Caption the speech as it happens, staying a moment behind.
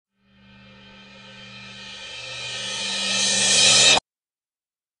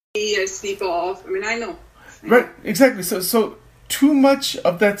I sleep off. I mean, I know. Right, exactly. So too much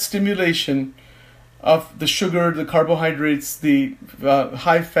of that stimulation of the sugar, the carbohydrates, the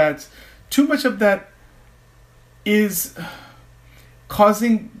high fats, too much of that is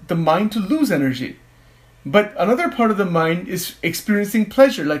causing the mind to lose energy. But another part of the mind is experiencing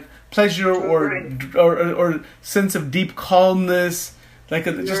pleasure, like pleasure or sense of deep calmness, like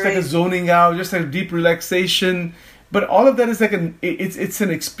just like a zoning out, just like a deep relaxation. But all of that is like it's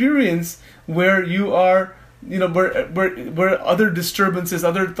an experience where you are, where other disturbances,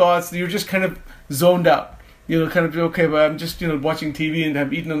 other thoughts, you're just kind of zoned out. Kind of, okay, but I'm just, watching TV and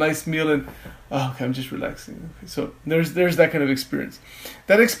have eaten a nice meal and, okay, I'm just relaxing. Okay, so there's that kind of experience.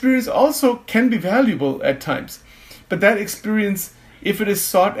 That experience also can be valuable at times. But that experience, if it is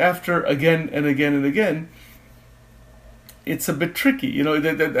sought after again and again and again, it's a bit tricky.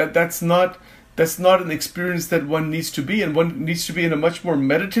 That's not an experience that one needs to be in. One needs to be in a much more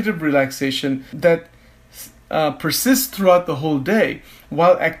meditative relaxation that persists throughout the whole day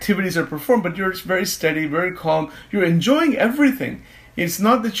while activities are performed, but you're very steady, very calm. You're enjoying everything. It's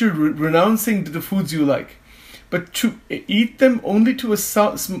not that you're renouncing the foods you like, but to eat them only to a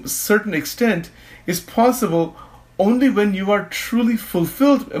certain extent is possible only when you are truly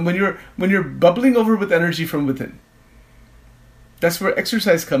fulfilled and when you're bubbling over with energy from within. That's where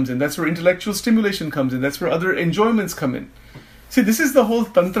exercise comes in. That's where intellectual stimulation comes in. That's where other enjoyments come in. See, this is the whole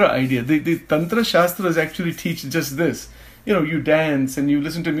Tantra idea. The Tantra Shastras actually teach just this. You dance and you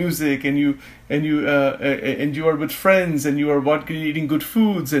listen to music and you are with friends and you are eating good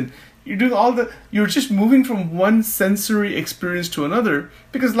foods and you're doing you're just moving from one sensory experience to another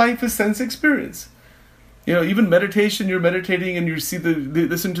because life is sense experience. Even meditation, you're meditating and you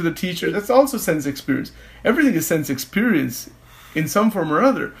listen to the teacher, that's also sense experience. Everything is sense experience in some form or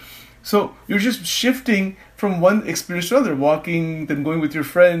other. So you're just shifting from one experience to another, walking, then going with your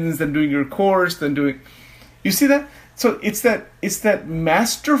friends, then doing your course, then doing... You see that? So it's that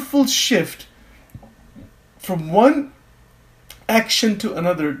masterful shift from one action to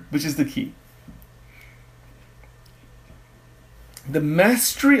another, which is the key. The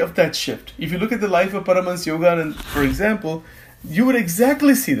mastery of that shift. If you look at the life of Paramahansa Yogananda, for example, you would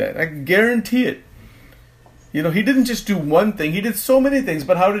exactly see that. I guarantee it. He didn't just do one thing. He did so many things.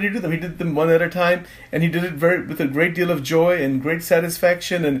 But how did he do them? He did them one at a time, and he did it with a great deal of joy and great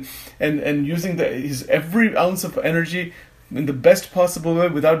satisfaction, and using his every ounce of energy in the best possible way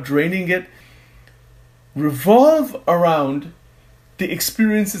without draining it. Revolve around the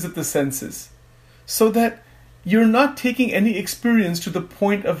experiences of the senses, so that you're not taking any experience to the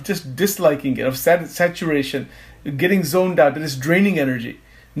point of just disliking it, of saturation, getting zoned out, that is draining energy.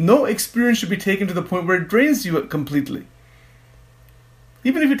 No experience should be taken to the point where it drains you completely.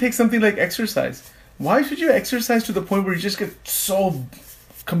 Even if you take something like exercise, why should you exercise to the point where you just get so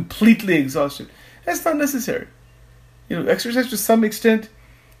completely exhausted? That's not necessary. Exercise to some extent,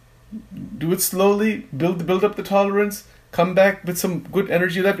 do it slowly, build up the tolerance, come back with some good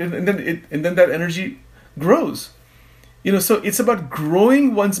energy left, and then that energy grows. So it's about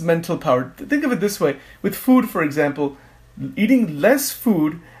growing one's mental power. Think of it this way. With food, for example, eating less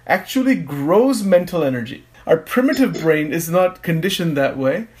food actually grows mental energy. Our primitive brain is not conditioned that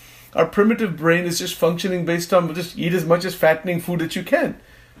way. Our primitive brain is just functioning based on just eat as much as fattening food that you can,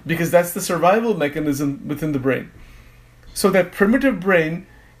 because that's the survival mechanism within the brain. So that primitive brain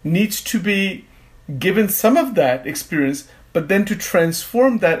needs to be given some of that experience, but then to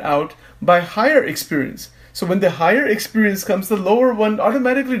transform that out by higher experience. So when the higher experience comes, the lower one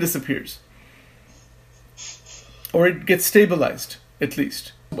automatically disappears. Or it gets stabilized, at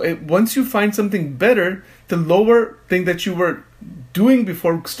least. Once you find something better, the lower thing that you were doing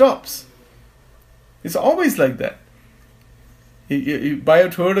before stops. It's always like that. You buy a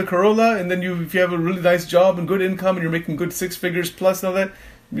Toyota Corolla, and then if you have a really nice job and good income, and you're making good 6 figures plus and all that,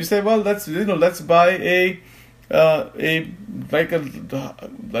 you say, well, let's buy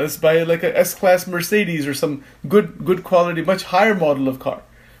let's buy like a S-Class Mercedes or some good quality, much higher model of car,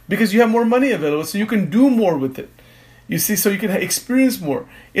 because you have more money available, so you can do more with it. You see, so you can experience more.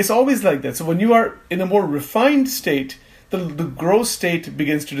 It's always like that. So when you are in a more refined state, the gross state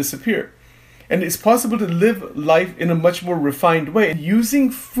begins to disappear. And it's possible to live life in a much more refined way,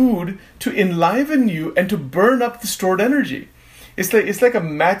 using food to enliven you and to burn up the stored energy. It's like a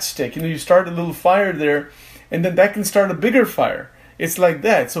matchstick. You start a little fire there, and then that can start a bigger fire. It's like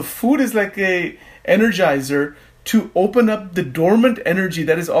that. So food is like a energizer to open up the dormant energy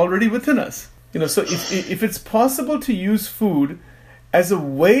that is already within us. So if it's possible to use food as a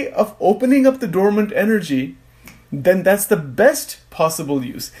way of opening up the dormant energy, then that's the best possible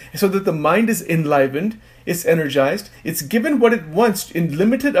use. So that the mind is enlivened, it's energized, it's given what it wants in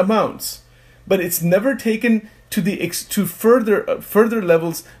limited amounts, but it's never taken to the further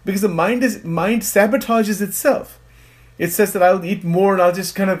levels, because the mind sabotages itself. It says that I'll eat more and I'll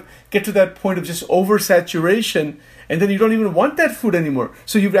just kind of get to that point of just oversaturation, and then you don't even want that food anymore.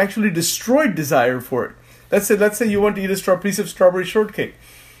 So you've actually destroyed desire for it. Let's say you want to eat a piece of strawberry shortcake.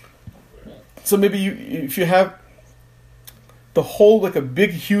 So maybe if you have the whole, like a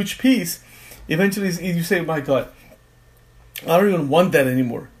big, huge piece, eventually you say, my God, I don't even want that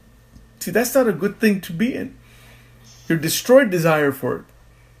anymore. See, that's not a good thing to be in. You're destroyed desire for it.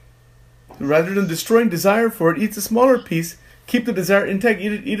 Rather than destroying desire for it, eat a smaller piece, keep the desire intact,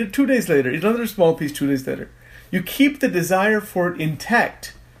 eat it 2 days later, eat another small piece 2 days later. You keep the desire for it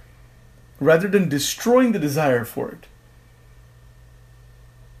intact, rather than destroying the desire for it.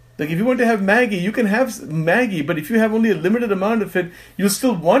 Like if you want to have Maggie, you can have Maggie, but if you have only a limited amount of it, you'll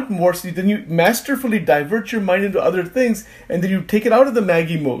still want more, so then you masterfully divert your mind into other things, and then you take it out of the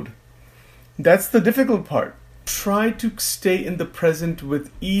Maggie mode. That's the difficult part. Try to stay in the present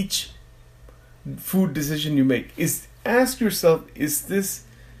with each food decision you make. Ask yourself, is this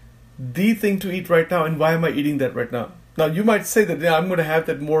the thing to eat right now, and why am I eating that right now? Now you might say that, yeah, I'm going to have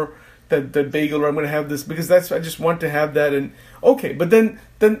that bagel, or I'm going to have this because I just want to have that, and okay, but then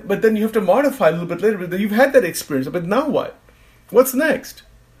you have to modify a little bit later. But you've had that experience, but now what? What's next?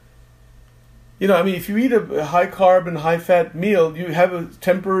 If you eat a high carb and high fat meal, you have a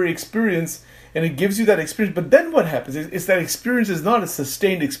temporary experience, and it gives you that experience. But then what happens is that experience is not a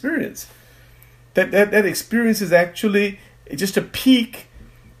sustained experience. That experience is actually just a peak,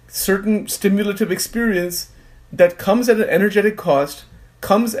 certain stimulative experience that comes at an energetic cost,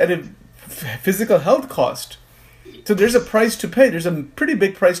 comes at a physical health cost. So there's a price to pay. There's a pretty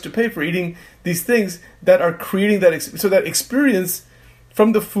big price to pay for eating these things that are creating that. So that experience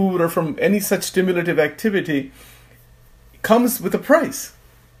from the food or from any such stimulative activity comes with a price.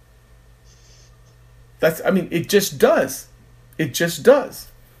 It just does. It just does.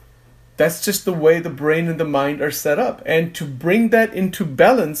 That's just the way the brain and the mind are set up. And to bring that into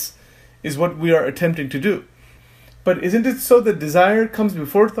balance is what we are attempting to do. But isn't it so that desire comes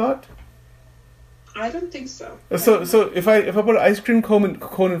before thought? I don't think so. So if I put an ice cream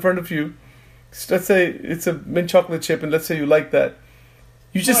cone in front of you, let's say it's a mint chocolate chip, and let's say you like that,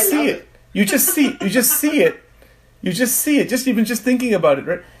 you just see it. You just see it. Just thinking about it,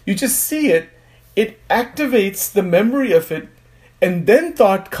 right? You just see it. It activates the memory of it, and then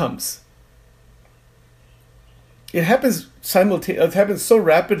thought comes. It happens simultaneously. It happens so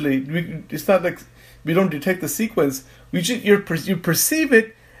rapidly. It's not like we don't detect the sequence. You perceive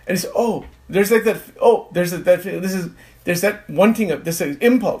it, and it's there's that wanting of this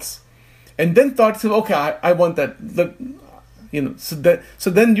impulse, and then thought says, okay, I want that. So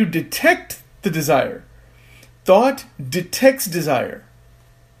then you detect the desire. Thought detects desire,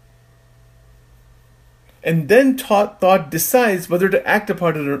 and then thought decides whether to act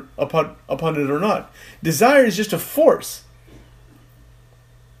upon it or not. Desire is just a force.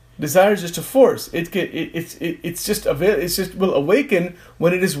 Desire is just a force. It will awaken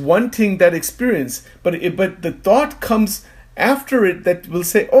when it is wanting that experience. But the thought comes after it that will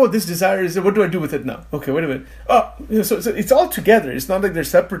say, this desire is, what do I do with it now? Okay, wait a minute. So it's all together. It's not like they're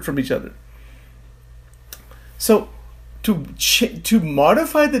separate from each other. So to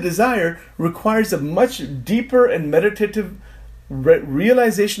modify the desire requires a much deeper and meditative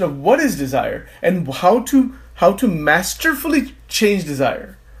realization of what is desire and how to masterfully change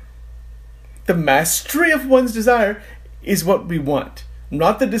desire. The mastery of one's desire is what we want,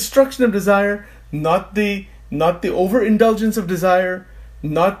 not the destruction of desire, not the overindulgence of desire,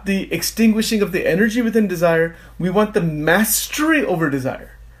 not the extinguishing of the energy within desire. We want the mastery over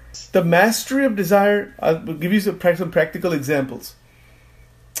desire. The mastery of desire, I'll give you some practical examples.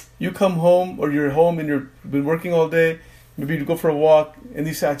 You come home, or you're home and you've been working all day, maybe you go for a walk, and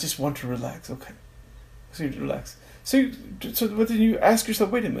you say, I just want to relax. Okay. So you relax. But then you ask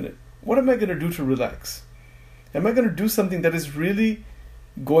yourself, wait a minute, what am I going to do to relax? Am I going to do something that is really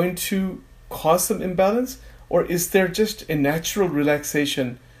going to cause some imbalance? Or is there just a natural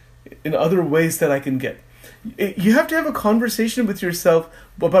relaxation in other ways that I can get? You have to have a conversation with yourself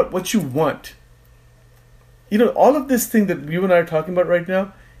about what you want. All of this thing that you and I are talking about right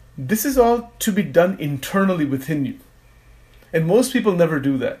now, this is all to be done internally within you. And most people never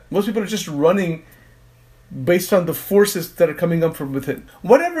do that. Most people are just running based on the forces that are coming up from within.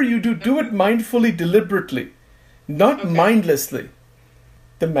 Whatever you do, do it mindfully, deliberately, not mindlessly.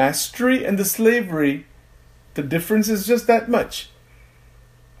 The mastery and the slavery, the difference is just that much.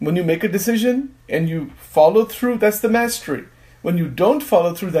 When you make a decision and you follow through, that's the mastery. When you don't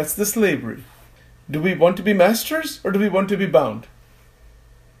follow through, that's the slavery. Do we want to be masters or do we want to be bound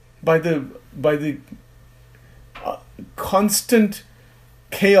by the constant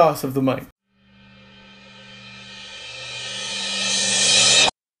chaos of the mind?